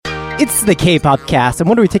It's the K-pop cast, and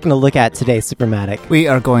what are we taking a look at today, Supermatic? We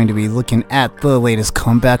are going to be looking at the latest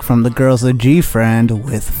comeback from the girls of G-Friend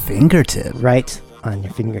with Fingertip. Right on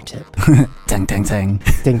your fingertip. Tang, tang, tang.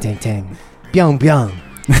 Ding, ding, ding. Byung, byung.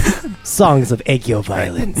 Songs of aegyo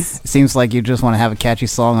violence. It seems like you just want to have a catchy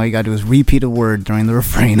song. All you gotta do is repeat a word during the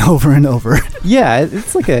refrain over and over. Yeah,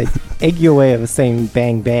 it's like a aegyo way of saying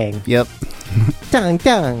bang, bang. Yep. Dang,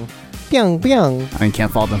 dang. Byung, byung. I mean,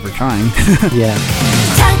 can't fault them for trying. Yeah.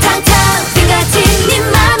 탕탕탕 빙같이 네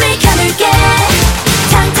맘을 겨눌게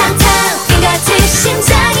탕탕탕 빙같이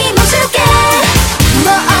심장이 멈출게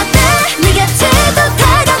뭐 어때 네 곁에도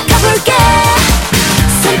다가가볼게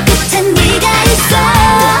손끝엔 네가 있어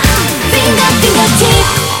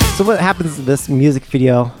빙긋빙긋 So what happens in this music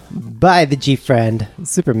video by the G-Friend,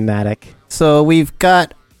 Supermatic? So we've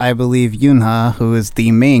got, I believe, Yunha, who is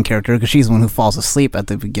the main character, because she's the one who falls asleep at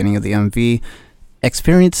the beginning of the MV,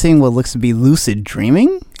 experiencing what looks to be lucid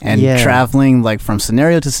dreaming and traveling like from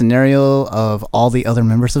scenario to scenario of all the other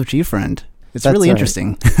members of G-Friend. It's That's really right.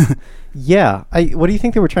 interesting. Yeah. What do you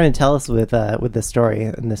think they were trying to tell us with this story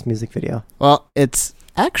in this music video? Well, it's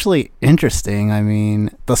actually interesting. I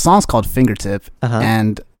mean, the song's called Fingertip,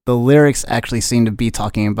 and the lyrics actually seem to be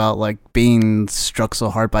talking about like being struck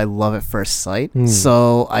so hard by love at first sight.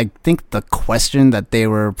 So I think the question that they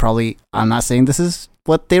were probably, I'm not saying this is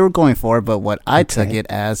what they were going for, but what I took it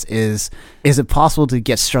as is it possible to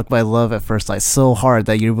get struck by love at first sight so hard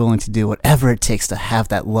that you're willing to do whatever it takes to have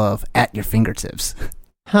that love at your fingertips?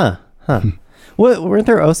 Huh. What, weren't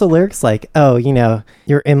there also lyrics like, oh, you know,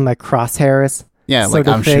 you're in my crosshairs? Yeah, sort like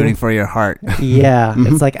of I'm thing? shooting for your heart. Yeah,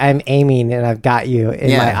 it's like I'm aiming and I've got you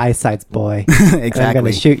in my eyesights, boy. And I'm going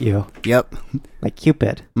to shoot you. Yep. Like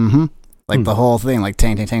Cupid. Like the whole thing, like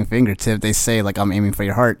tang, tang, tang, fingertip, they say like I'm aiming for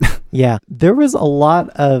your heart. Yeah, there was a lot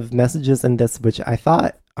of messages in this which I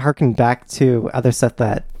thought harkened back to other stuff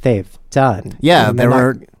that they've done. Yeah, And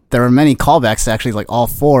there were many callbacks to actually like all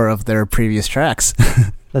four of their previous tracks.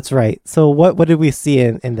 That's right. So what did we see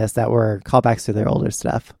in this that were callbacks to their older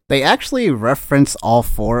stuff? They actually reference all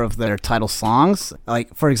four of their title songs.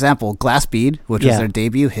 Like, for example, Glass Bead, which was their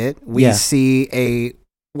debut hit. We see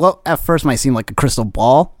what at first might seem like a crystal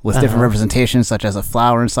ball with different representations, such as a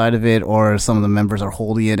flower inside of it, or some of the members are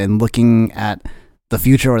holding it and looking at the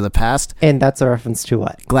future or the past. And that's a reference to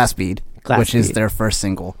what? Glass Bead, which is Bead. their first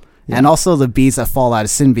single. Yeah. And also the beads that fall out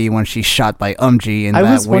of Sinbi when she's shot by Umji in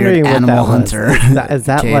that weird animal hunter. Is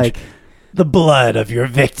that like the blood of your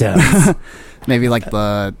victims? Maybe like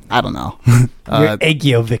the, I don't know. Your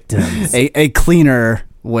aegyo victims. A cleaner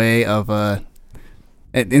way of,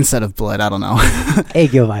 instead of blood, I don't know.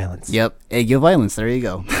 Aegyo violence. Yep, aegyo violence, there you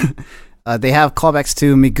go. They have callbacks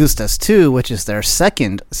to Me Gustas 2, which is their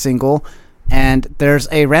second single. And there's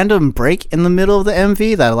a random break in the middle of the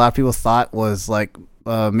MV that a lot of people thought was like,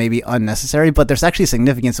 maybe unnecessary, but there's actually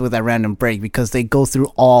significance with that random break because they go through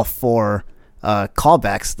all four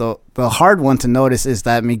callbacks. The hard one to notice is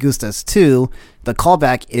that Me Gustas 2, the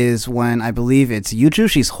callback is when I believe it's Yuju.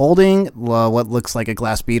 She's holding what looks like a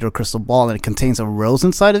glass bead or crystal ball, and it contains a rose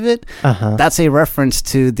inside of it. That's a reference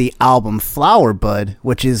to the album Flower Bud,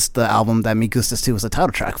 which is the album that Me Gustas 2 was the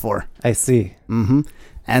title track for. I see.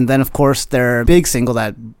 And then, of course, their big single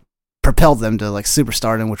that propelled them to like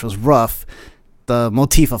superstardom, which was Rough, the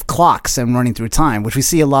motif of clocks and running through time, which we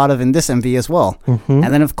see a lot of in this MV as well. And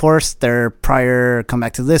then, of course, their prior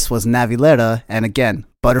comeback to this was Navilera, and again,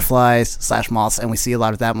 butterflies / moths, and we see a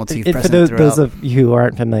lot of that motif present for throughout. those of you who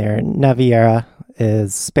aren't familiar, Naviera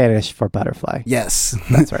is Spanish for butterfly. Yes.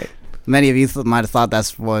 That's right. Many of you might have thought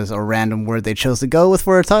that was a random word they chose to go with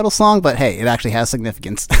for a title song, but hey, it actually has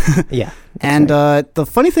significance. Yeah. And the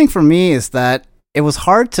funny thing for me is that it was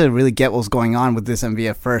hard to really get what was going on with this MV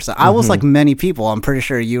at first. I was like many people, I'm pretty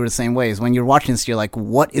sure you were the same ways. When you're watching this, you're like,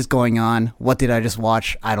 what is going on? What did I just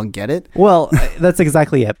watch? I don't get it. Well, that's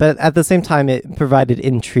exactly it. But at the same time, it provided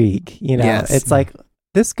intrigue. You know, Yes. It's like,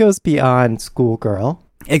 this goes beyond schoolgirl.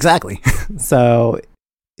 Exactly. So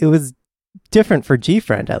it was different for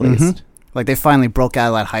G-Friend, at least. Like, they finally broke out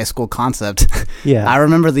of that high school concept. Yeah. I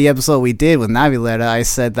remember the episode we did with Navilera. I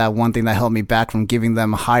said that one thing that held me back from giving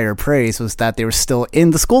them higher praise was that they were still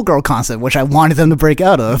in the schoolgirl concept, which I wanted them to break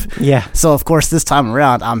out of. Yeah. So, of course, this time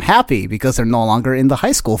around, I'm happy because they're no longer in the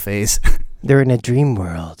high school phase. They're in a dream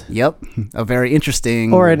world. Yep. A very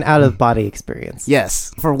interesting... Or an out-of-body experience.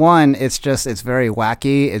 Yes. For one, it's very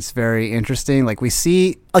wacky. It's very interesting. Like, we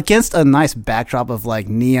see, against a nice backdrop of, like,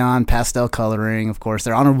 neon pastel coloring, of course,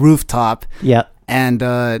 they're on a rooftop. Yep.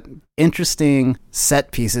 And interesting set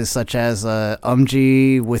pieces such as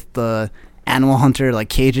Umji with the animal hunter like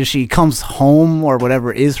cages. She comes home or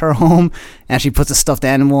whatever is her home, and she puts a stuffed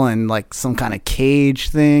animal in like some kind of cage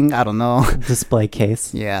thing. I don't know. Display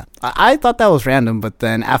case. Yeah, I thought that was random, but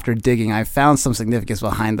then after digging, I found some significance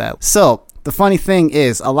behind that. So the funny thing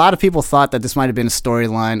is, a lot of people thought that this might have been a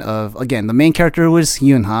storyline of, again, the main character was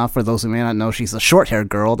Yoonha. For those who may not know, she's a short-haired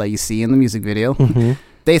girl that you see in the music video. Mm-hmm.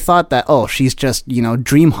 They thought that, oh, she's just,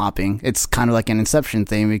 dream hopping. It's kind of like an Inception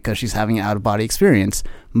thing because she's having an out-of-body experience.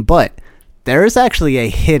 But there is actually a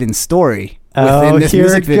hidden story within this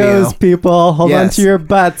music video. Here it goes, people. Hold on Yes. to your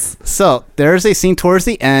butts. So there's a scene towards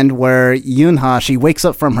the end where Yoonha, she wakes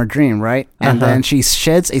up from her dream, right? And then she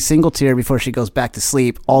sheds a single tear before she goes back to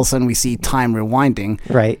sleep. All of a sudden, we see time rewinding.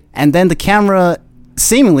 Right. And then the camera,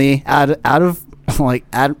 seemingly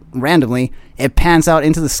randomly, it pans out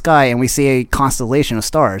into the sky, and we see a constellation of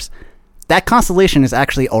stars. That constellation is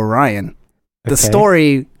actually Orion. The Okay.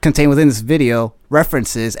 story contained within this video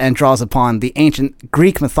references and draws upon the ancient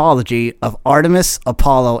Greek mythology of Artemis,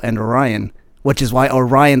 Apollo, and Orion, which is why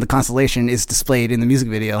Orion, the constellation, is displayed in the music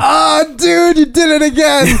video. Oh, dude, you did it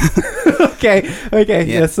again. Okay. Yeah.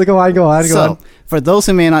 Yes, so go on. So, for those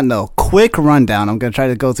who may not know, quick rundown. I'm going to try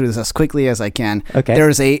to go through this as quickly as I can. Okay. There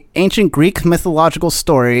is a ancient Greek mythological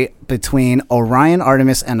story between Orion,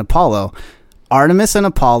 Artemis, and Apollo. Artemis and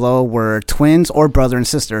Apollo were twins or brother and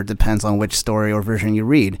sister, depends on which story or version you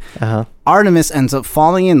read. Uh-huh. Artemis ends up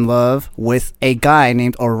falling in love with a guy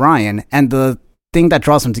named Orion, and the thing that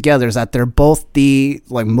draws them together is that they're both the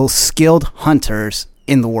most skilled hunters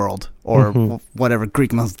in the world, or whatever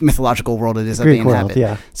Greek mythological world it is that Greek they world, inhabit.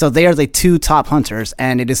 yeah. So they are the two top hunters,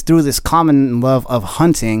 and it is through this common love of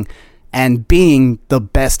hunting and being the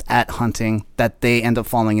best at hunting that they end up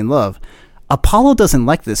falling in love. Apollo doesn't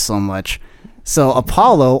like this so much. So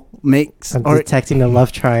Apollo makes... I'm detecting a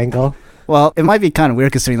love triangle. Well, it might be kind of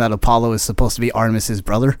weird considering that Apollo is supposed to be Artemis's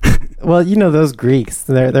brother. Well, those Greeks.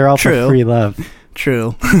 They're all True. for free love.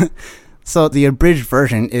 True. So the abridged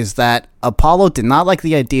version is that Apollo did not like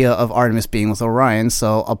the idea of Artemis being with Orion,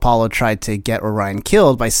 so Apollo tried to get Orion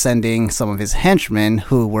killed by sending some of his henchmen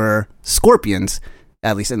who were scorpions,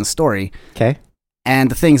 at least in the story. Okay.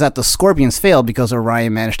 And the thing is that the scorpions failed because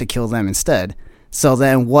Orion managed to kill them instead. So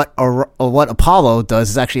then what Apollo does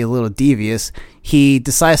is actually a little devious. He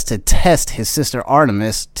decides to test his sister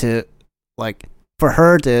Artemis to, for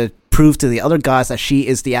her to prove to the other gods that she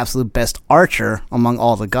is the absolute best archer among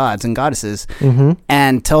all the gods and goddesses,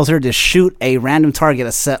 and tells her to shoot a random target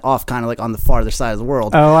that's set off kind of on the farther side of the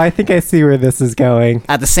world. Oh, I think I see where this is going.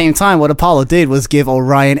 At the same time, what Apollo did was give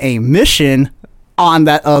Orion a mission on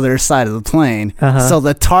that other side of the plane. So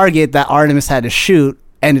the target that Artemis had to shoot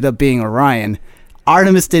ended up being Orion.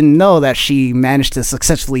 Artemis didn't know that she managed to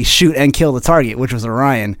successfully shoot and kill the target, which was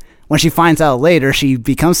Orion. When she finds out later, she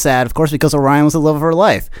becomes sad, of course, because Orion was the love of her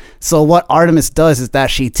life. So what Artemis does is that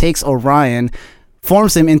she takes Orion,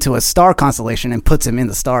 forms him into a star constellation, and puts him in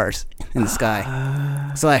the stars in the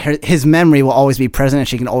sky. So that his memory will always be present, and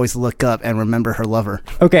she can always look up and remember her lover.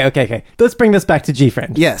 Okay. Let's bring this back to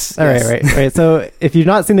G-Friend. Yes. All yes. right. So if you've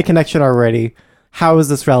not seen the connection already, how is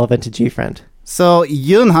this relevant to G-Friend? So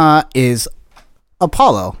Yoonha is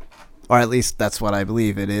Apollo, or at least that's what I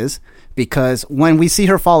believe it is, because when we see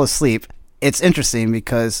her fall asleep, it's interesting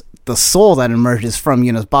because the soul that emerges from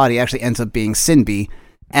Yoonha's body actually ends up being Sinbi,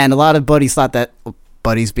 and a lot of buddies thought that,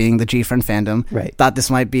 buddies being the G-Friend fandom, Right. thought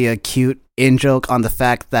this might be a cute in-joke on the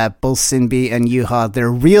fact that both Sinbi and Yuha,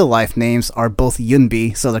 their real life names are both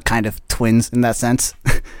Yunbi, so they're kind of twins in that sense.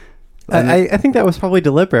 I think that was probably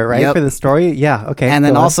deliberate, right? Yep. For the story? Yeah, okay. And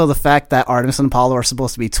then go on. also the fact that Artemis and Apollo are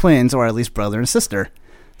supposed to be twins, or at least brother and sister.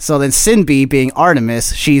 So then Sinbi, being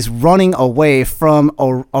Artemis, she's running away from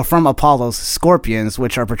Apollo's scorpions,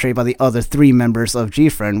 which are portrayed by the other three members of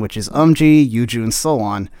G-Friend, which is Umji, Yuju, and so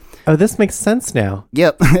on. Oh, this makes sense now.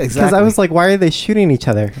 Yep, exactly. Because I was like, why are they shooting each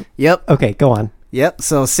other? Yep, Okay, go on. yep.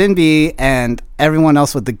 So Sinbi and everyone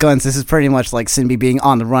else with the guns, this is pretty much like Sinbi being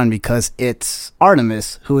on the run because it's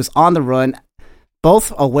Artemis who is on the run,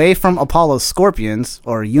 both away from Apollo's scorpions,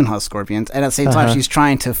 or Yoonha's scorpions, and at the same time she's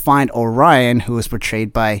trying to find Orion, who is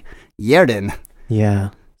portrayed by Yerden.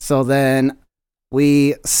 Yeah. So then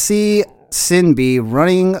we see Sinbi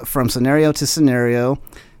running from scenario to scenario,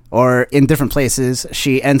 or in different places.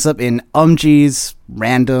 She ends up in Umji's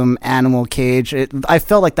random animal cage. I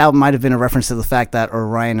felt like that might have been a reference to the fact that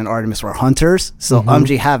Orion and Artemis were hunters. So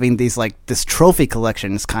Umji having this trophy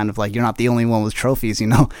collection is kind of like, you're not the only one with trophies,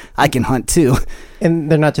 I can hunt too. And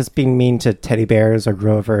they're not just being mean to teddy bears or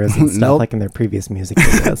Grovers and stuff Nope. like in their previous music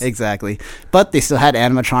videos. Exactly. But they still had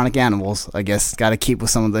animatronic animals. I guess got to keep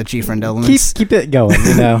with some of the G-Friend elements. Keep it going,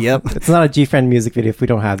 Yep. It's not a G-Friend music video if we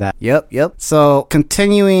don't have that. Yep. So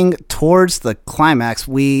continuing towards the climax,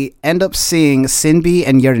 we end up seeing Sinbi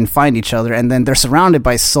and Yerden find each other, and then they're surrounded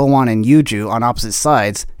by Sowon and Yuju on opposite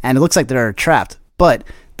sides, and it looks like they're trapped. But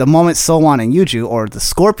the moment Sowon and Yuju, or the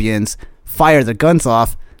Scorpions, fire their guns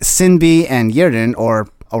off, Sinbi and Yerden, or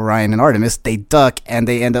Orion and Artemis, they duck, and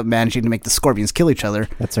they end up managing to make the Scorpions kill each other.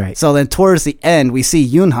 That's right. So then towards the end, we see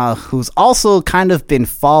Yunha, who's also kind of been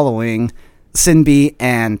following Sinbi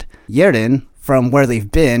and Yerden from where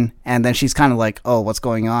they've been, and then she's kind of like, oh, what's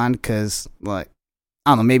going on? Because, like,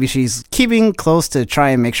 I don't know, maybe she's keeping close to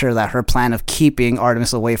try and make sure that her plan of keeping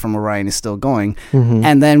Artemis away from Orion is still going.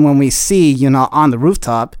 And then when we see Yunha on the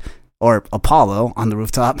rooftop, or Apollo on the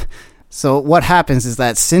rooftop, so what happens is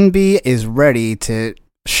that Sinbi is ready to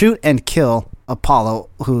shoot and kill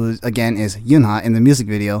Apollo, who, again, is Yunha in the music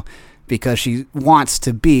video, because she wants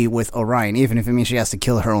to be with Orion, even if it means she has to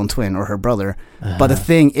kill her own twin or her brother. But the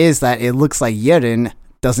thing is that it looks like Yerden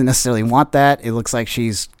doesn't necessarily want that. It looks like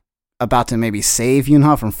she's about to maybe save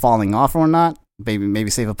Yunha from falling off or not. Maybe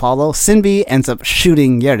save Apollo. Sinbi ends up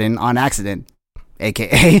shooting Yerden on accident,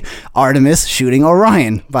 aka Artemis shooting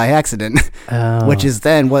Orion by accident, which is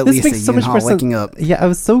then what This leads to makes so much more Yunha sense. waking up. Yeah, I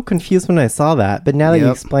was so confused when I saw that, but now that you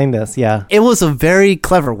Yep. explained this, yeah. It was a very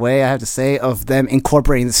clever way, I have to say, of them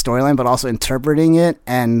incorporating the storyline, but also interpreting it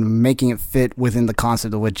and making it fit within the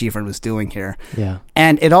concept of what G-Friend was doing here. Yeah.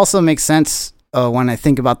 And it also makes sense when I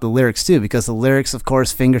think about the lyrics, too, because the lyrics, of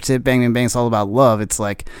course, Fingertip, Bang Bang Bang, is all about love. It's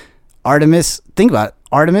like Artemis, think about it,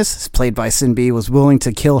 Artemis, played by Sinbi, was willing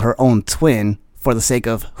to kill her own twin for the sake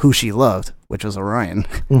of who she loved, which was Orion.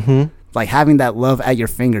 Mm-hmm. Like, having that love at your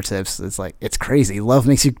fingertips, it's like, it's crazy. Love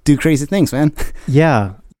makes you do crazy things, man.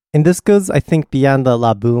 Yeah. And this goes, I think, beyond the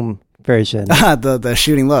La Boom version the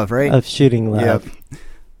shooting love, right? of shooting love. Yep.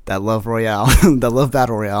 That love royale. The love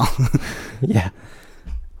battle royale. Yeah.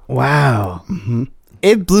 Wow.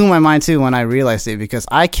 It blew my mind too when I realized it, because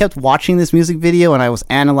I kept watching this music video and I was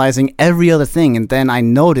analyzing every other thing, and then I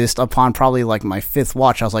noticed upon probably like my fifth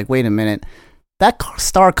watch, I was like, wait a minute, that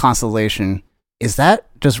star constellation, is that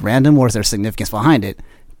just random or is there significance behind it?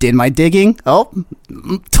 Did my digging? Oh,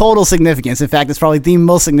 total significance. In fact, it's probably the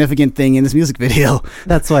most significant thing in this music video.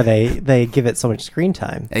 That's why they give it so much screen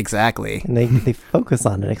time. Exactly. And they focus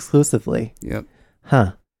on it exclusively. Yep.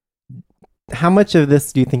 Huh. How much of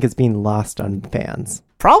this do you think is being lost on fans?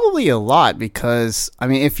 Probably a lot, because I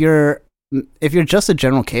mean, if you're just a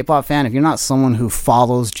general K-pop fan, if you're not someone who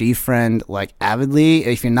follows G-Friend like avidly,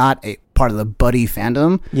 if you're not a part of the buddy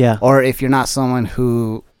fandom, Yeah. or if you're not someone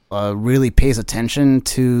who really pays attention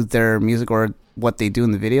to their music or what they do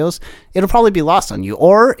in the videos, it'll probably be lost on you,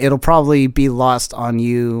 or it'll probably be lost on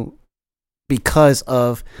you because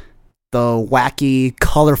of the wacky,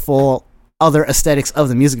 colorful other aesthetics of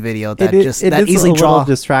the music video that it just is that easily a draw. little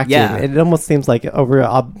distracting. Yeah. It almost seems like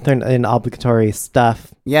an obligatory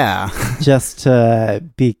stuff Yeah. just to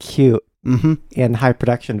be cute Mm-hmm. and high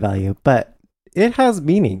production value, but it has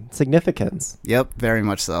meaning, significance. Yep, very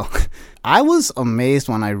much so. I was amazed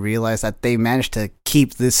when I realized that they managed to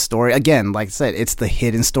keep this story. Again, like I said, it's the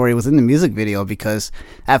hidden story within the music video, because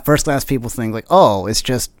at first glance people think like, oh, it's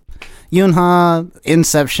just Yunha,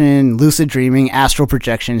 inception, lucid dreaming, astral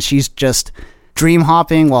projection. She's just dream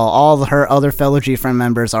hopping while all her other fellow G-Friend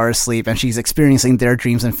members are asleep, and she's experiencing their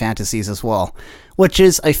dreams and fantasies as well. Which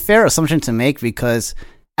is a fair assumption to make, because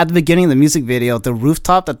at the beginning of the music video, the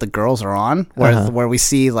rooftop that the girls are on, where we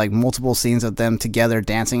see like multiple scenes of them together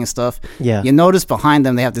dancing and stuff, Yeah. you notice behind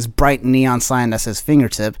them they have this bright neon sign that says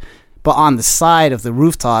Fingertip, but on the side of the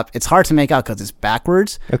rooftop, it's hard to make out because it's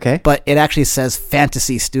backwards, Okay. but it actually says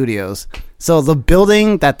Fantasy Studios. So the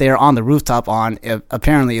building that they're on the rooftop on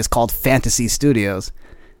apparently is called Fantasy Studios,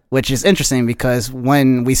 which is interesting because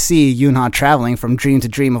when we see Yunha traveling from dream to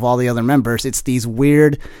dream of all the other members, it's these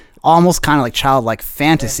weird, almost kind of like childlike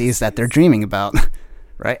fantasies that they're dreaming about,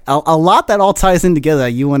 right? A lot that all ties in together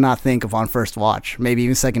that you would not think of on first watch, maybe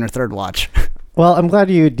even second or third watch. Well, I'm glad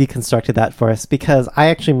you deconstructed that for us, because I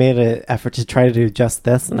actually made an effort to try to do just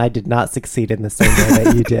this, and I did not succeed in the same way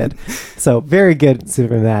that you did. So very good,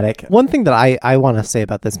 Supermatic. One thing that I want to say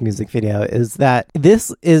about this music video is that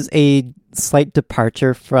this is a slight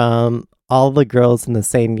departure from all the girls in the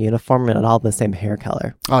same uniform and all the same hair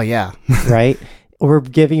color, Oh, yeah. right? We're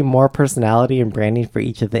giving more personality and branding for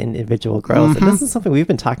each of the individual girls. And this is something we've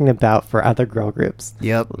been talking about for other girl groups.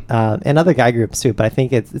 Yep. And other guy groups too, but I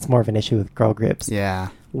think it's more of an issue with girl groups. Yeah.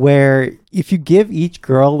 Where if you give each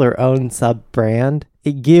girl their own sub-brand,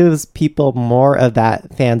 it gives people more of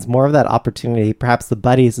that, fans more of that opportunity, perhaps the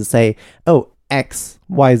buddies, to say, oh, X,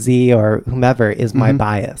 Y, Z, or whomever is my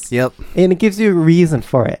bias. Yep. And it gives you a reason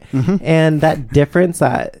for it. And that difference,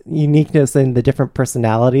 that uniqueness in the different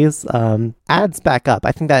personalities adds back up.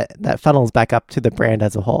 I think that funnels back up to the brand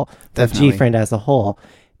as a whole, the Definitely. G-Friend as a whole.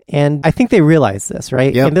 And I think they realize this,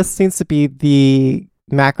 right? Yep. And this seems to be the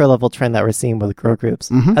macro level trend that we're seeing with girl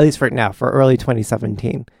groups, at least for now, for early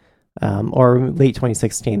 2017 or late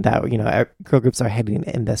 2016, that, girl groups are heading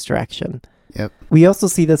in this direction. Yep. We also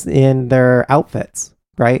see this in their outfits,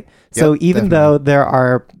 right? So even though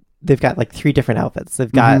they've got like 3 different outfits.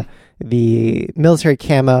 They've got the military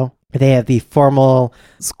camo, they have the formal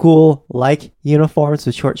school-like uniforms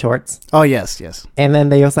with short shorts, Oh, yes. and then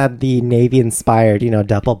they also have the Navy-inspired,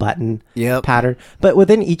 double button Yep. pattern. But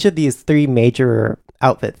within each of these 3 major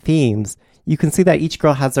outfit themes, you can see that each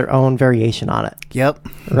girl has their own variation on it, Yep.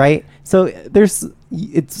 right? So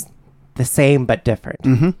it's the same but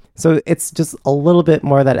different. So it's just a little bit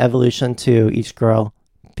more of that evolution to each girl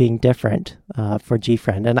being different for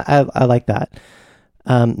G-Friend, and I like that.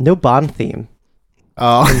 No Bond theme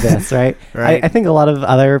Oh, in this, right? Right. I think a lot of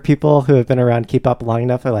other people who have been around K-pop long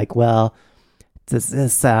enough are like, well, does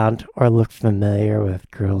this sound or look familiar with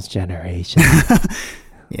Girls' Generation?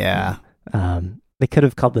 yeah. They could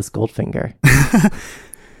have called this Goldfinger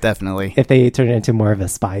Definitely. if they turned it into more of a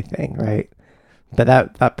spy thing, right? But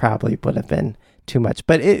that probably would have been too much.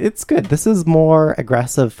 But it's good. This is more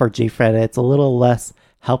aggressive for G-Friend. It's a little less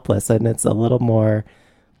helpless, and it's a little more...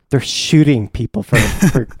 They're shooting people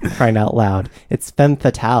for crying out loud. It's femme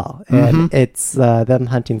fatale, and it's them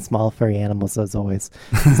hunting small furry animals, as always.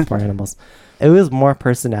 These poor animals. It was more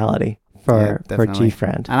personality for definitely.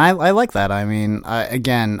 G-Friend. And I like that. I mean,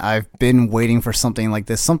 I've been waiting for something like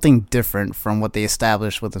this, something different from what they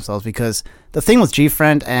established with themselves, because the thing with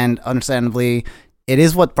G-Friend, and understandably, it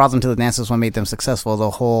is what brought them to the dance, is what made them successful.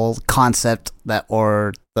 The whole concept that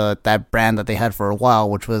brand that they had for a while,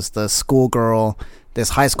 which was the schoolgirl,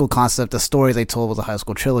 this high school concept, the story they told was a high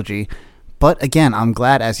school trilogy. But again, I'm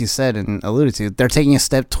glad, as you said and alluded to, they're taking a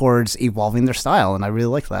step towards evolving their style, and I really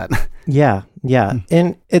like that. Yeah.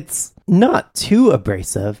 And it's not too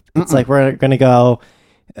abrasive. It's like we're going to go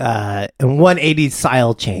in 180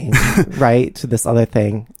 style change, right, to this other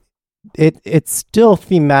thing. It's still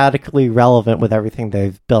thematically relevant with everything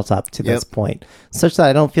they've built up to this point, such that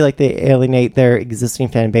I don't feel like they alienate their existing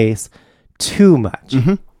fan base too much,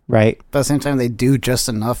 right? But at the same time, they do just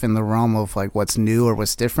enough in the realm of like what's new or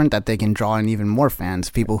what's different that they can draw in even more fans,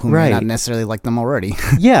 people who may not necessarily like them already.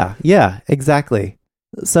 Yeah, exactly.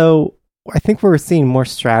 So I think we're seeing more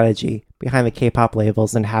strategy behind the K-pop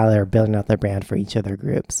labels and how they're building out their brand for each of their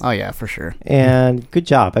groups. Oh yeah, for sure. And good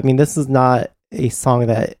job. I mean, this is not a song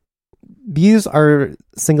that... These are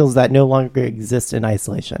singles that no longer exist in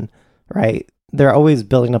isolation, right? They're always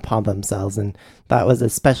building upon themselves, and that was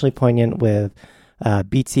especially poignant with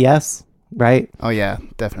BTS, right? Oh yeah,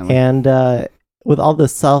 definitely. And with all the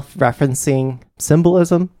self-referencing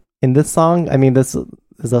symbolism in this song, I mean, this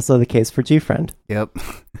is also the case for G-Friend. Yep.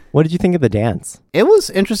 What did you think of the dance? It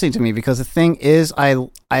was interesting to me because the thing is, I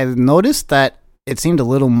noticed that it seemed a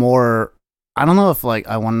little more... I don't know if like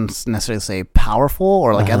I want to necessarily say powerful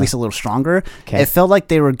or like at least a little stronger. Okay. It felt like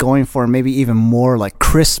they were going for maybe even more like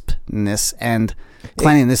crispness and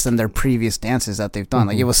cleanliness than their previous dances that they've done.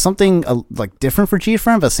 Like it was something like different for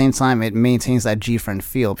G-Friend, but at the same time it maintains that G-Friend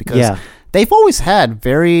feel because they've always had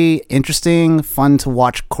very interesting, fun to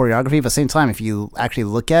watch choreography. But at the same time, if you actually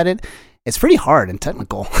look at it, it's pretty hard and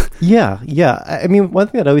technical. Yeah. I mean, one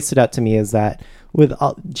thing that always stood out to me is that with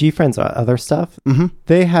G-Friend's other stuff,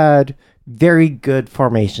 they had very good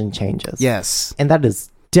formation changes. Yes. And that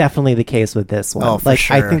is definitely the case with this one. Oh, for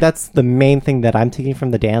sure. I think that's the main thing that I'm taking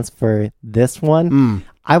from the dance for this one.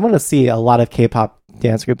 I want to see a lot of K-pop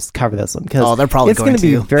dance groups cover this one because they're probably it's going to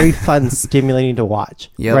be to. very fun, stimulating to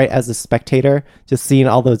watch, right? As a spectator, just seeing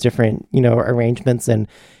all those different, arrangements, and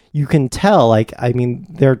you can tell, like, I mean,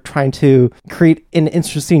 they're trying to create an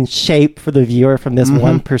interesting shape for the viewer from this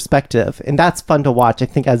one perspective. And that's fun to watch, I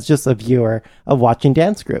think, as just a viewer of watching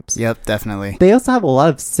dance groups. Yep, definitely. They also have a lot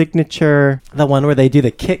of signature, the one where they do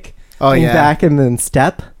the kick back and then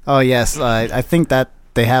step. Oh, yes. I think that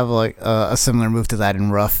they have like a similar move to that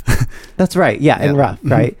in Rough. That's right. Yeah, in Rough,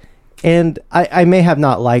 right? And I may have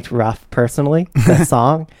not liked Rough personally, that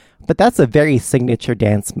song, but that's a very signature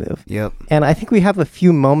dance move. Yep. And I think we have a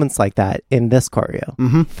few moments like that in this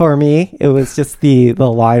choreo. For me, it was just the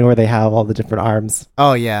line where they have all the different arms.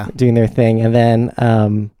 Oh, yeah. Doing their thing. And then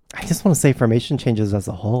I just want to say formation changes as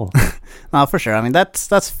a whole. Oh, for sure. I mean,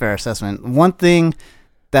 that's a fair assessment. One thing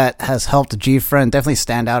that has helped G-Friend definitely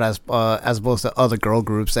stand out as opposed to other girl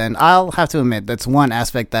groups. And I'll have to admit, that's one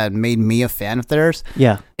aspect that made me a fan of theirs.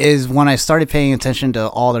 Yeah. Is when I started paying attention to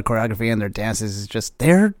all their choreography and their dances. Is just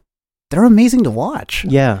they're amazing to watch.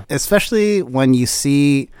 Yeah. Especially when you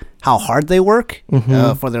see how hard they work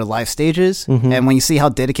for their live stages, and when you see how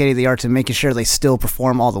dedicated they are to making sure they still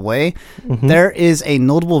perform all the way. There is a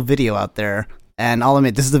notable video out there, and I'll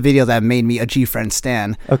admit, this is the video that made me a G-Friend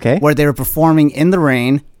stan. Okay. Where they were performing in the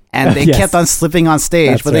rain, and they Yes. kept on slipping on stage,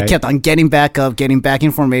 That's but they right. kept on getting back up, getting back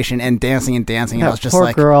in formation, and dancing and dancing. And I That was just poor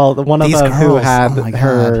like, girl, the one of these them who girls, had oh my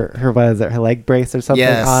her what is it, her leg brace or something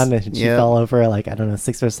Yes. on, and she Yep. fell over like, I don't know,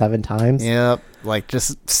 6 or 7 times. Yep. Like,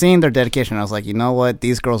 just seeing their dedication, I was like, you know what?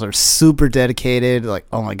 These girls are super dedicated. Like,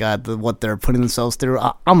 oh my God, what they're putting themselves through.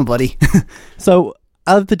 I'm a buddy. So,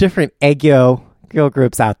 of the different Aegyo girl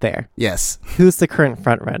groups out there, Yes. who's the current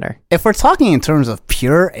front runner? If we're talking in terms of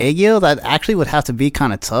pure Aegyo, that actually would have to be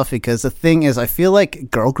kind of tough, because the thing is, I feel like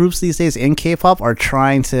girl groups these days in K-pop are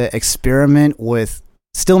trying to experiment with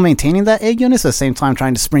still maintaining that Aegyo-ness at the same time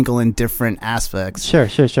trying to sprinkle in different aspects. Sure.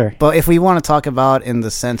 But if we want to talk about in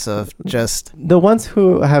the sense of just, The ones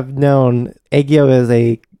who have known Aegyo is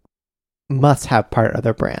a must-have part of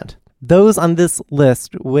their brand. Those on this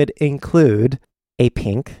list would include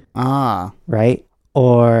A-Pink, right?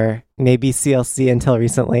 Or maybe CLC until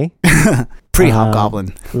recently.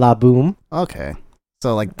 pre-Hobgoblin. La Boom. Okay.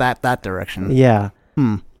 So like that direction. Yeah.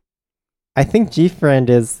 I think G-Friend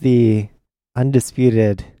is the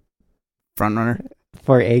undisputed Frontrunner.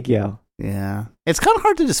 for Aegyo. Yeah. It's kind of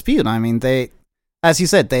hard to dispute. I mean, as you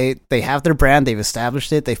said, they have their brand, they've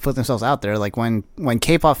established it, they've put themselves out there. Like when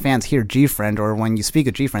K-pop fans hear G-Friend, or when you speak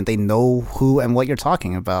of G-Friend, they know who and what you're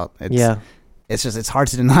talking about. It's hard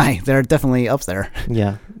to deny. They're definitely up there.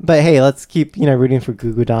 Yeah. But hey, let's keep, rooting for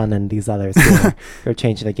Gugudan and these others who are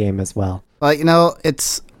changing the game as well. But,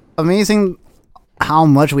 it's amazing how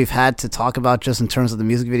much we've had to talk about just in terms of the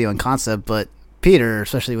music video and concept. But Peter,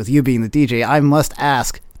 especially with you being the DJ, I must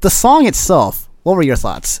ask, the song itself, what were your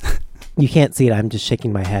thoughts? You can't see it. I'm just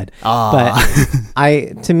shaking my head. But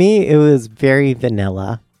to me, it was very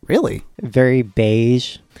vanilla, really? very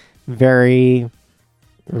beige, very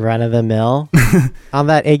run of the mill. On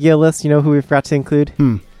that Aegyo list, you know who we forgot to include?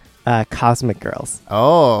 Cosmic Girls.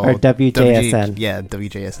 Oh. Or WJSN.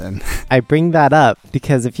 WJSN. I bring that up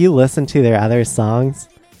because if you listen to their other songs,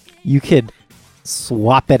 you could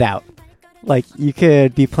swap it out. Like, you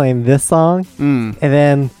could be playing this song and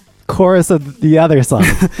then chorus of the other song.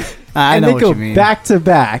 I and know they what go you mean. back to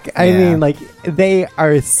back. I Yeah. mean, like, they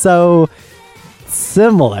are so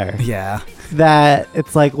similar Yeah. that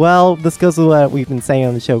it's like, well, this goes with what we've been saying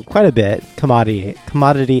on the show quite a bit. Commodity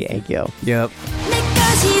Aegyo. Yep. 내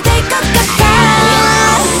것이 될 것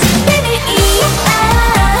같아 비밀이야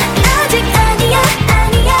아직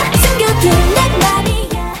아니야 숨겨둔 내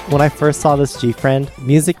맘이야 When I first saw this G-Friend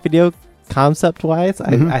music video, concept-wise,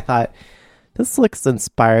 I thought, this looks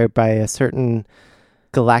inspired by a certain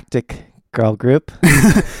galactic girl group.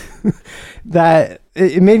 That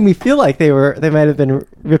it made me feel like they might have been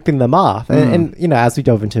ripping them off. And as we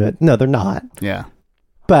dove into it, no, they're not. Yeah.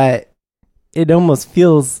 But it almost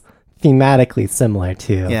feels thematically similar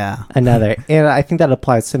to Yeah. another. And I think that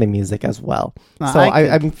applies to the music as well. No, So I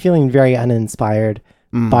could- I'm feeling very uninspired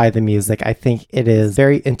by the music. I think it is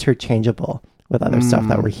very interchangeable with other stuff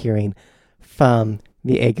that we're hearing from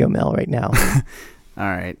the Aegyo Mill right now. All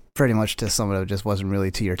right. Pretty much just someone who just wasn't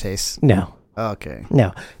really to your taste. No. Okay.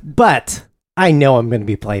 But I know I'm going to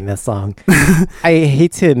be playing this song. I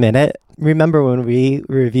hate to admit it. Remember when we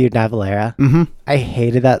reviewed Navalera? I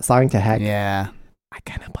hated that song to heck. Yeah. I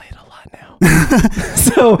kind of play it a lot now.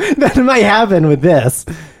 So that might happen with this.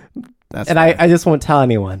 That's And fair. I just won't tell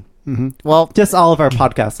anyone. Well, Just all of our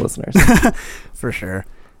podcast listeners. for sure.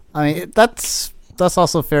 I mean, that's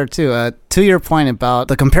also fair too. To your point about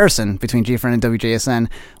the comparison between G-Friend and WJSN,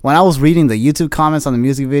 when I was reading the YouTube comments on the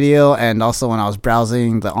music video, and also when I was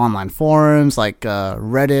browsing the online forums like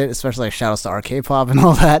Reddit, especially like shoutouts to RK-Pop and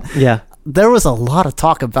all that, Yeah. there was a lot of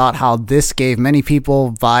talk about how this gave many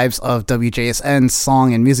people vibes of WJSN's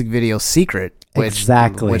song and music video Secret, which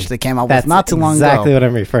they came out with not too long ago. Exactly what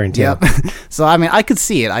I'm referring to. Yep. So I mean, I could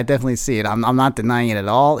see it. I definitely see it. I'm not denying it at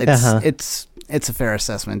all. It's a fair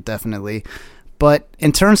assessment, definitely. But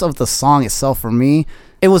in terms of the song itself, for me,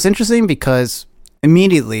 it was interesting because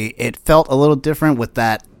immediately it felt a little different with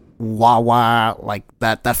that wah wah, like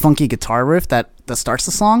that funky guitar riff that starts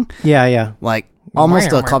the song. Yeah. Like almost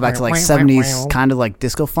a callback to like 70s kind of like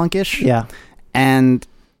disco funkish. Yeah. And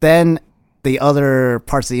then the other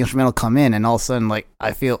parts of the instrumental come in, and all of a sudden, like,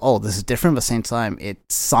 I feel, oh, this is different, but at the same time, it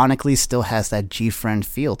sonically still has that G-Friend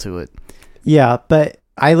feel to it. Yeah, but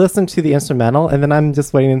I listen to the instrumental and then I'm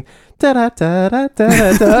just waiting, da da da da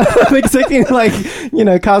da da, I'm expecting like,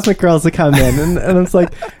 Cosmic Girls to come in, and I'm just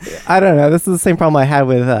like, I don't know. This is the same problem I had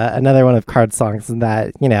with another one of Card's songs, in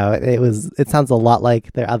that it sounds a lot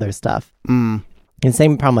like their other stuff. Mm. And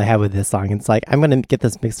same problem I had with this song. It's like, I'm going to get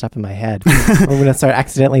this mixed up in my head. I'm going to start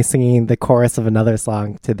accidentally singing the chorus of another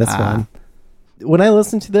song to this one. When I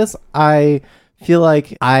listen to this, I feel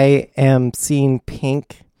like I am seeing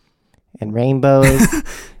pink and rainbows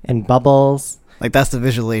and bubbles. Like that's the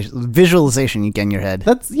visualization you get in your head.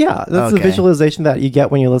 That's the Okay. visualization that you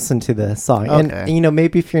get when you listen to this song. Okay. And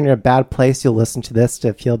maybe if you're in a bad place, you'll listen to this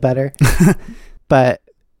to feel better. But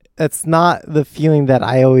it's not the feeling that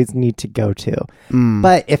I always need to go to.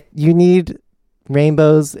 But if you need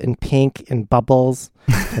rainbows and pink and bubbles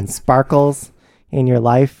and sparkles in your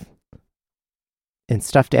life, and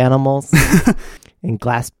stuffed animals and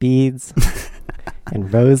glass beads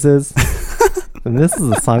and roses, then this is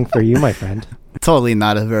a song for you, my friend. Totally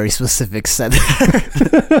not a very specific set.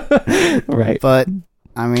 Right. But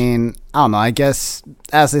I mean, I don't know. I guess,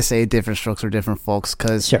 as they say, different strokes for different folks.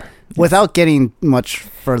 Because Sure. without getting much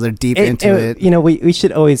further deep into it, we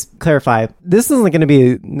should always clarify. This isn't going to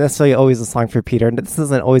be necessarily always a song for Peter. This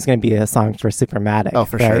isn't always going to be a song for Supermatic. Oh,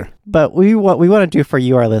 for sure. But what we want to do for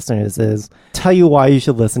you, our listeners, is tell you why you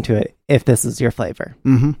should listen to it if this is your flavor.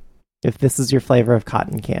 Mm-hmm. If this is your flavor of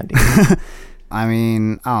cotton candy. I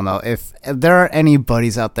mean, I don't know. If there are any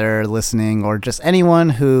buddies out there listening, or just anyone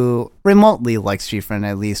who remotely likes GFriend,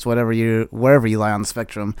 at least, wherever you lie on the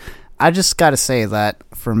spectrum, I just got to say that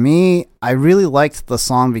for me, I really liked the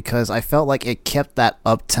song because I felt like it kept that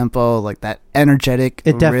up tempo, like that energetic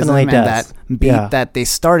It definitely rhythm does. and that beat Yeah. that they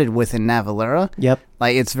started with in Navalera. Yep.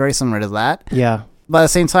 Like, it's very similar to that. Yeah. But at the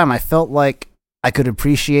same time, I felt like I could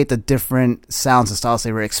appreciate the different sounds and styles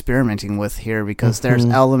they were experimenting with here, because there's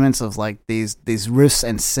elements of like these riffs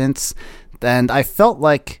and synths, and I felt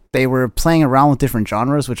like they were playing around with different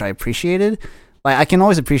genres, which I appreciated. Like, I can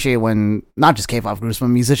always appreciate when not just K-pop groups, but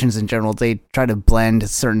musicians in general, they try to blend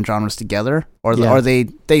certain genres together, or they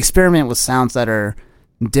experiment with sounds that are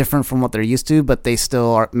different from what they're used to, but they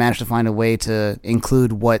still manage to find a way to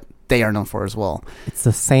include what they are known for as well. It's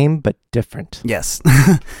the same but different. Yes.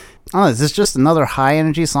 Oh, this is just another high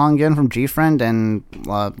energy song again from GFriend, and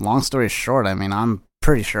long story short, I mean, I'm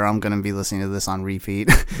pretty sure I'm going to be listening to this on repeat.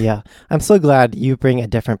 Yeah. I'm so glad you bring a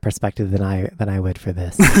different perspective than I would for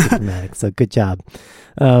this. Supermatic. So good job.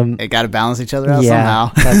 It got to balance each other out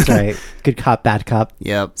somehow. That's right. Good cop, bad cop.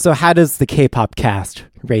 Yep. So how does the K-pop cast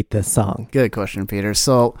rate this song? Good question, Peter.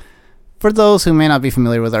 So, for those who may not be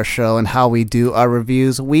familiar with our show and how we do our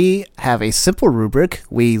reviews, we have a simple rubric.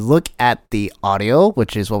 We look at the audio,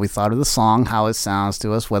 which is what we thought of the song, how it sounds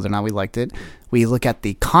to us, whether or not we liked it. We look at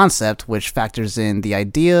the concept, which factors in the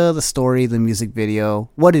idea, the story, the music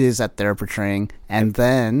video, what it is that they're portraying, and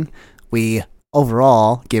then we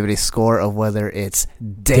overall give it a score of whether it's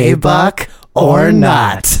daebak or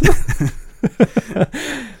not.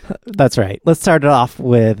 That's right. Let's start it off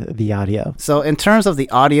with the audio. So in terms of the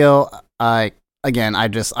audio, I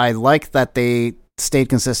like that they stayed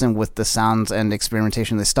consistent with the sounds and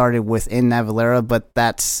experimentation they started with in Navalera. But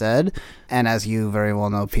that said, and as you very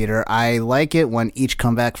well know, Peter, I like it when each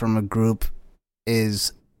comeback from a group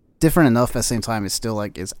is different enough at the same time it's still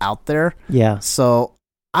like is out there. Yeah. So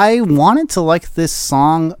I wanted to like this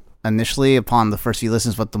song initially upon the first few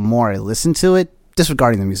listens, but the more I listened to it,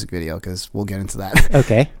 disregarding the music video because we'll get into that.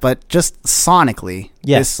 Okay. But just sonically,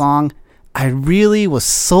 Yes. this song, I really was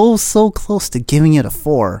so close to giving it a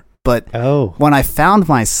 4. But when I found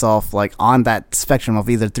myself like on that spectrum of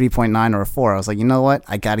either 3.9 or a 4, I was like, you know what?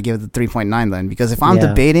 I got to give it the 3.9 then, because if I'm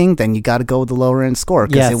debating, then you got to go with the lower end score,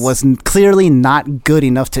 because it was clearly not good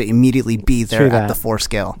enough to immediately be there at the 4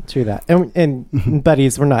 scale. True that. And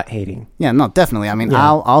buddies, we're not hating. Yeah, no, definitely. I mean,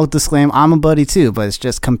 I'll disclaim I'm a buddy too, but it's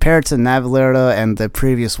just compared to Navalera and the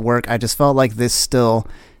previous work, I just felt like this still,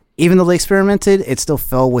 even though they experimented, it still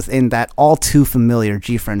fell within that all too familiar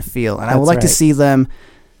GFriend feel. And I would like to see them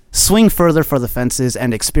swing further for the fences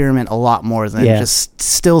and experiment a lot more than just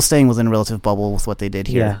still staying within a relative bubble with what they did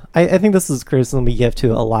here. Yeah, I think this is criticism we give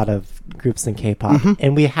to a lot of groups in K-pop.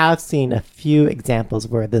 And we have seen a few examples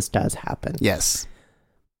where this does happen. Yes.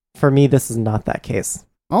 For me, this is not that case.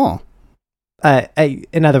 Oh.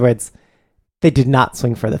 In other words, they did not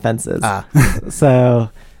swing for the fences. So,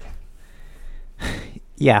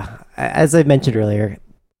 yeah, as I mentioned earlier,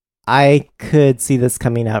 I could see this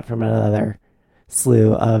coming out from another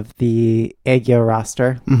slew of the Aegyo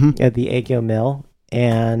roster, of the Aegyo mill,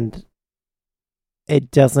 and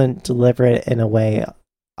it doesn't deliver it in a way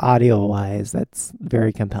audio-wise that's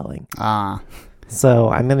very compelling. So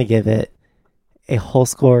I'm going to give it a whole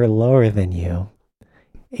score lower than you,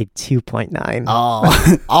 a 2.9.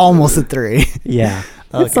 Oh, almost a 3. Yeah.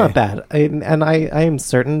 It's Okay. not bad. I am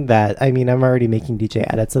certain that, I'm already making DJ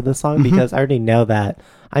edits of this song because I already know that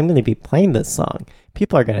I'm going to be playing this song.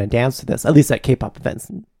 People are going to dance to this, at least at K-pop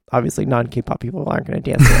events. Obviously, non-K-pop people aren't going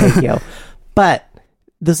to dance to AKO. But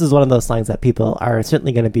this is one of those songs that people are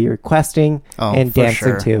certainly going to be requesting and for dancing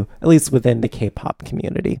sure. to, at least within the K-pop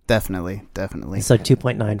community. Definitely. So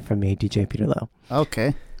 2.9 from me, DJ Peter Lowe.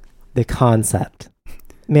 Okay. The concept.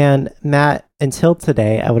 Man, Matt, until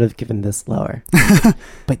today, I would have given this lower.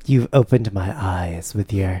 But you've opened my eyes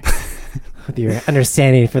with your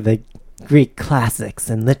understanding for the Greek classics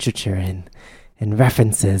and literature and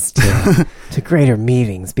references to greater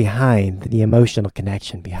meanings behind the emotional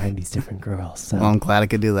connection behind these different girls. So Well, I'm glad I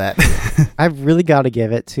could do that. I've really got to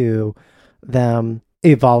give it to them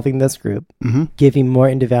evolving this group, giving more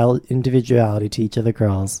individuality to each of the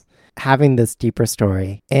girls, having this deeper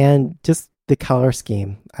story, and just the color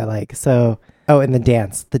scheme I like. So, and the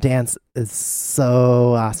dance. The dance is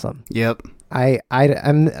so awesome. Yep. I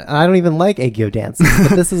don't even like Aegyo dances,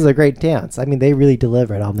 but this is a great dance. I mean, they really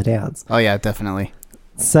delivered on the dance. Oh, yeah, definitely.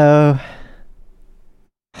 So,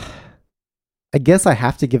 I guess I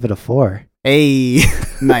have to give it a 4. Hey,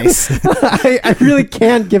 nice. I really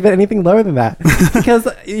can't give it anything lower than that because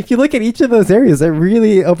if you look at each of those areas, it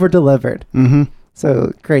really over delivered. Mm-hmm.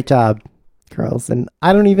 So great job, girls. And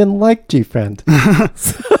I don't even like G-Friend.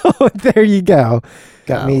 So there you go.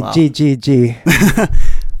 Got me wow. GGG.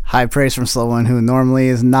 High praise from Slow One, who normally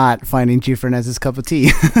is not finding G-Friend as his cup of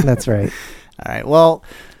tea. That's right. All right. Well,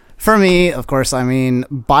 for me, of course, I mean,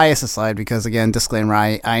 bias aside, because again, disclaimer,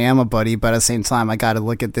 I am a buddy, but at the same time, I got to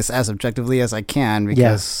look at this as objectively as I can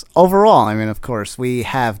because overall, I mean, of course, we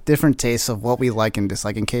have different tastes of what we like and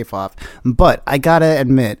dislike in K-pop. But I got to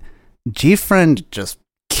admit, G-Friend just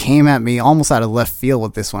came at me almost out of left field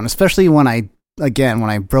with this one, especially when I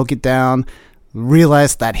broke it down,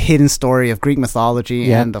 realized that hidden story of Greek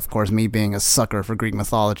mythology, and of course, me being a sucker for Greek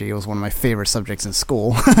mythology, it was one of my favorite subjects in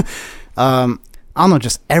school. I don't know,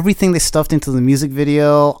 just everything they stuffed into the music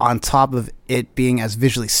video, on top of it being as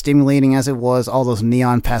visually stimulating as it was, all those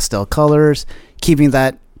neon pastel colors, keeping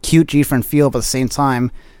that cute G-Friend feel, but at the same time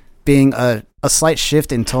being a slight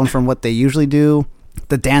shift in tone from what they usually do.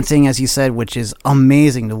 The dancing, as you said, which is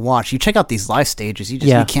amazing to watch. You check out these live stages, you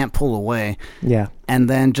can't pull away. Yeah. And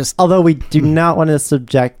then just... Although we do not want to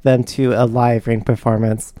subject them to a live ring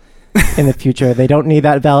performance in the future. They don't need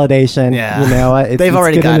that validation. Yeah. You know, They've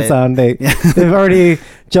already good got on its it. own. They've already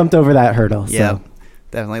jumped over that hurdle. Yeah, So.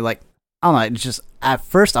 definitely. Like, I don't know, it's just, at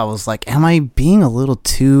first I was like, am I being a little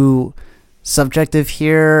too subjective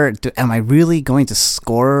here? Am I really going to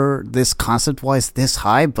score this concept-wise this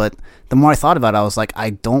high? But the more I thought about it, I was like,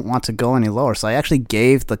 I don't want to go any lower. So I actually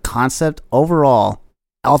gave the concept overall,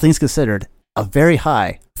 all things considered, a very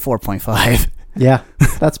high 4.5. Yeah,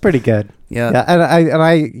 that's pretty good. Yeah.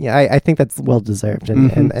 I think that's well deserved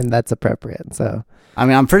and that's appropriate. So I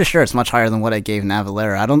mean, I'm pretty sure it's much higher than what I gave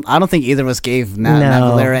Navalera. I don't think either of us gave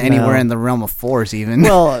Navalera anywhere in the realm of 4s even.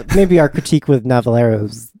 well, maybe our critique with Navalero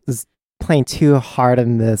is playing too hard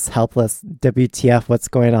on this helpless WTF what's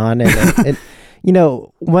going on, and you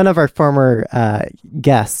know, one of our former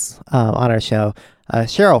guests on our show,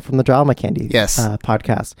 Cheryl from the Drama Candy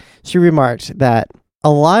podcast, she remarked that a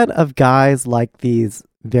lot of guys like these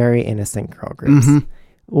very innocent girl groups,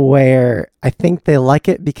 where I think they like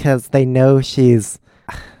it because they know she's,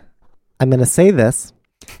 I'm going to say this,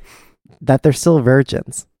 that they're still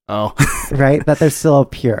virgins. Oh. Right? That they're still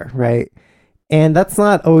pure, right? And that's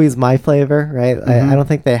not always my flavor, right? I don't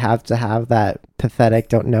think they have to have that pathetic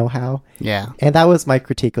don't know how. Yeah. And that was my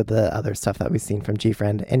critique of the other stuff that we've seen from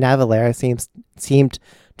G-Friend. And Navalera seemed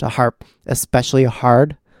to harp especially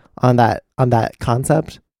hard on that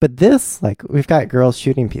concept. But this, like, we've got girls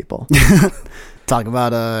shooting people. Talk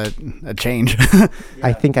about a change.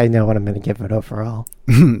 I think I know what I'm going to give it overall.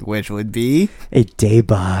 Which would be a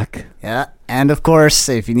Daebak. Yeah, and of course,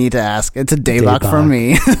 if you need to ask, it's a Daebak for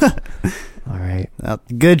me. All right. Well,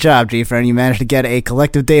 good job, G-Friend. You managed to get a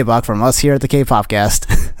collective Daebak from us here at the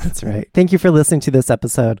K-Popcast. That's right. Thank you for listening to this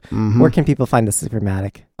episode. Where can people find the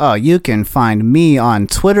Supermatic? Oh, you can find me on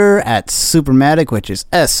Twitter at Supermatic, which is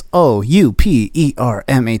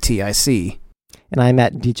SOUPERMATIC. And I'm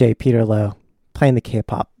at DJ Peter Lowe, playing the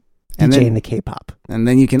K-pop, DJing the K-pop. And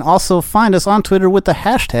then you can also find us on Twitter with the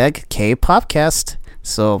hashtag K-Popcast.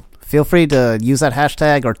 So feel free to use that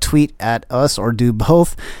hashtag or tweet at us or do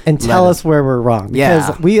both. And tell us where we're wrong. Because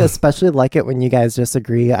Yeah. we especially like it when you guys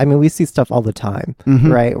disagree. I mean, we see stuff all the time,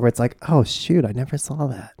 right? Where it's like, oh, shoot, I never saw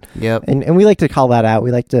that. Yep. And we like to call that out.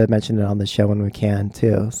 We like to mention it on the show when we can,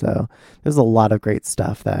 too. So there's a lot of great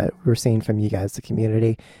stuff that we're seeing from you guys, the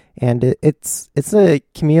community. And it's a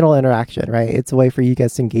communal interaction, right? It's a way for you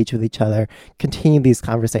guys to engage with each other, continue these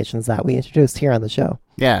conversations that we introduced here on the show.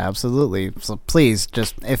 Yeah, absolutely. So please,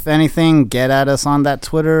 just if anything, get at us on that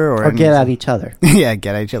Twitter Or get at each other. Yeah,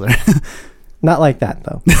 get at each other. Not like that,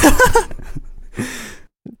 though.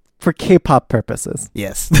 For K-pop purposes.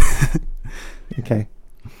 Yes. Okay.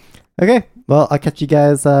 Well, I'll catch you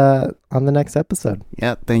guys on the next episode.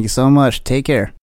 Yeah, thank you so much. Take care.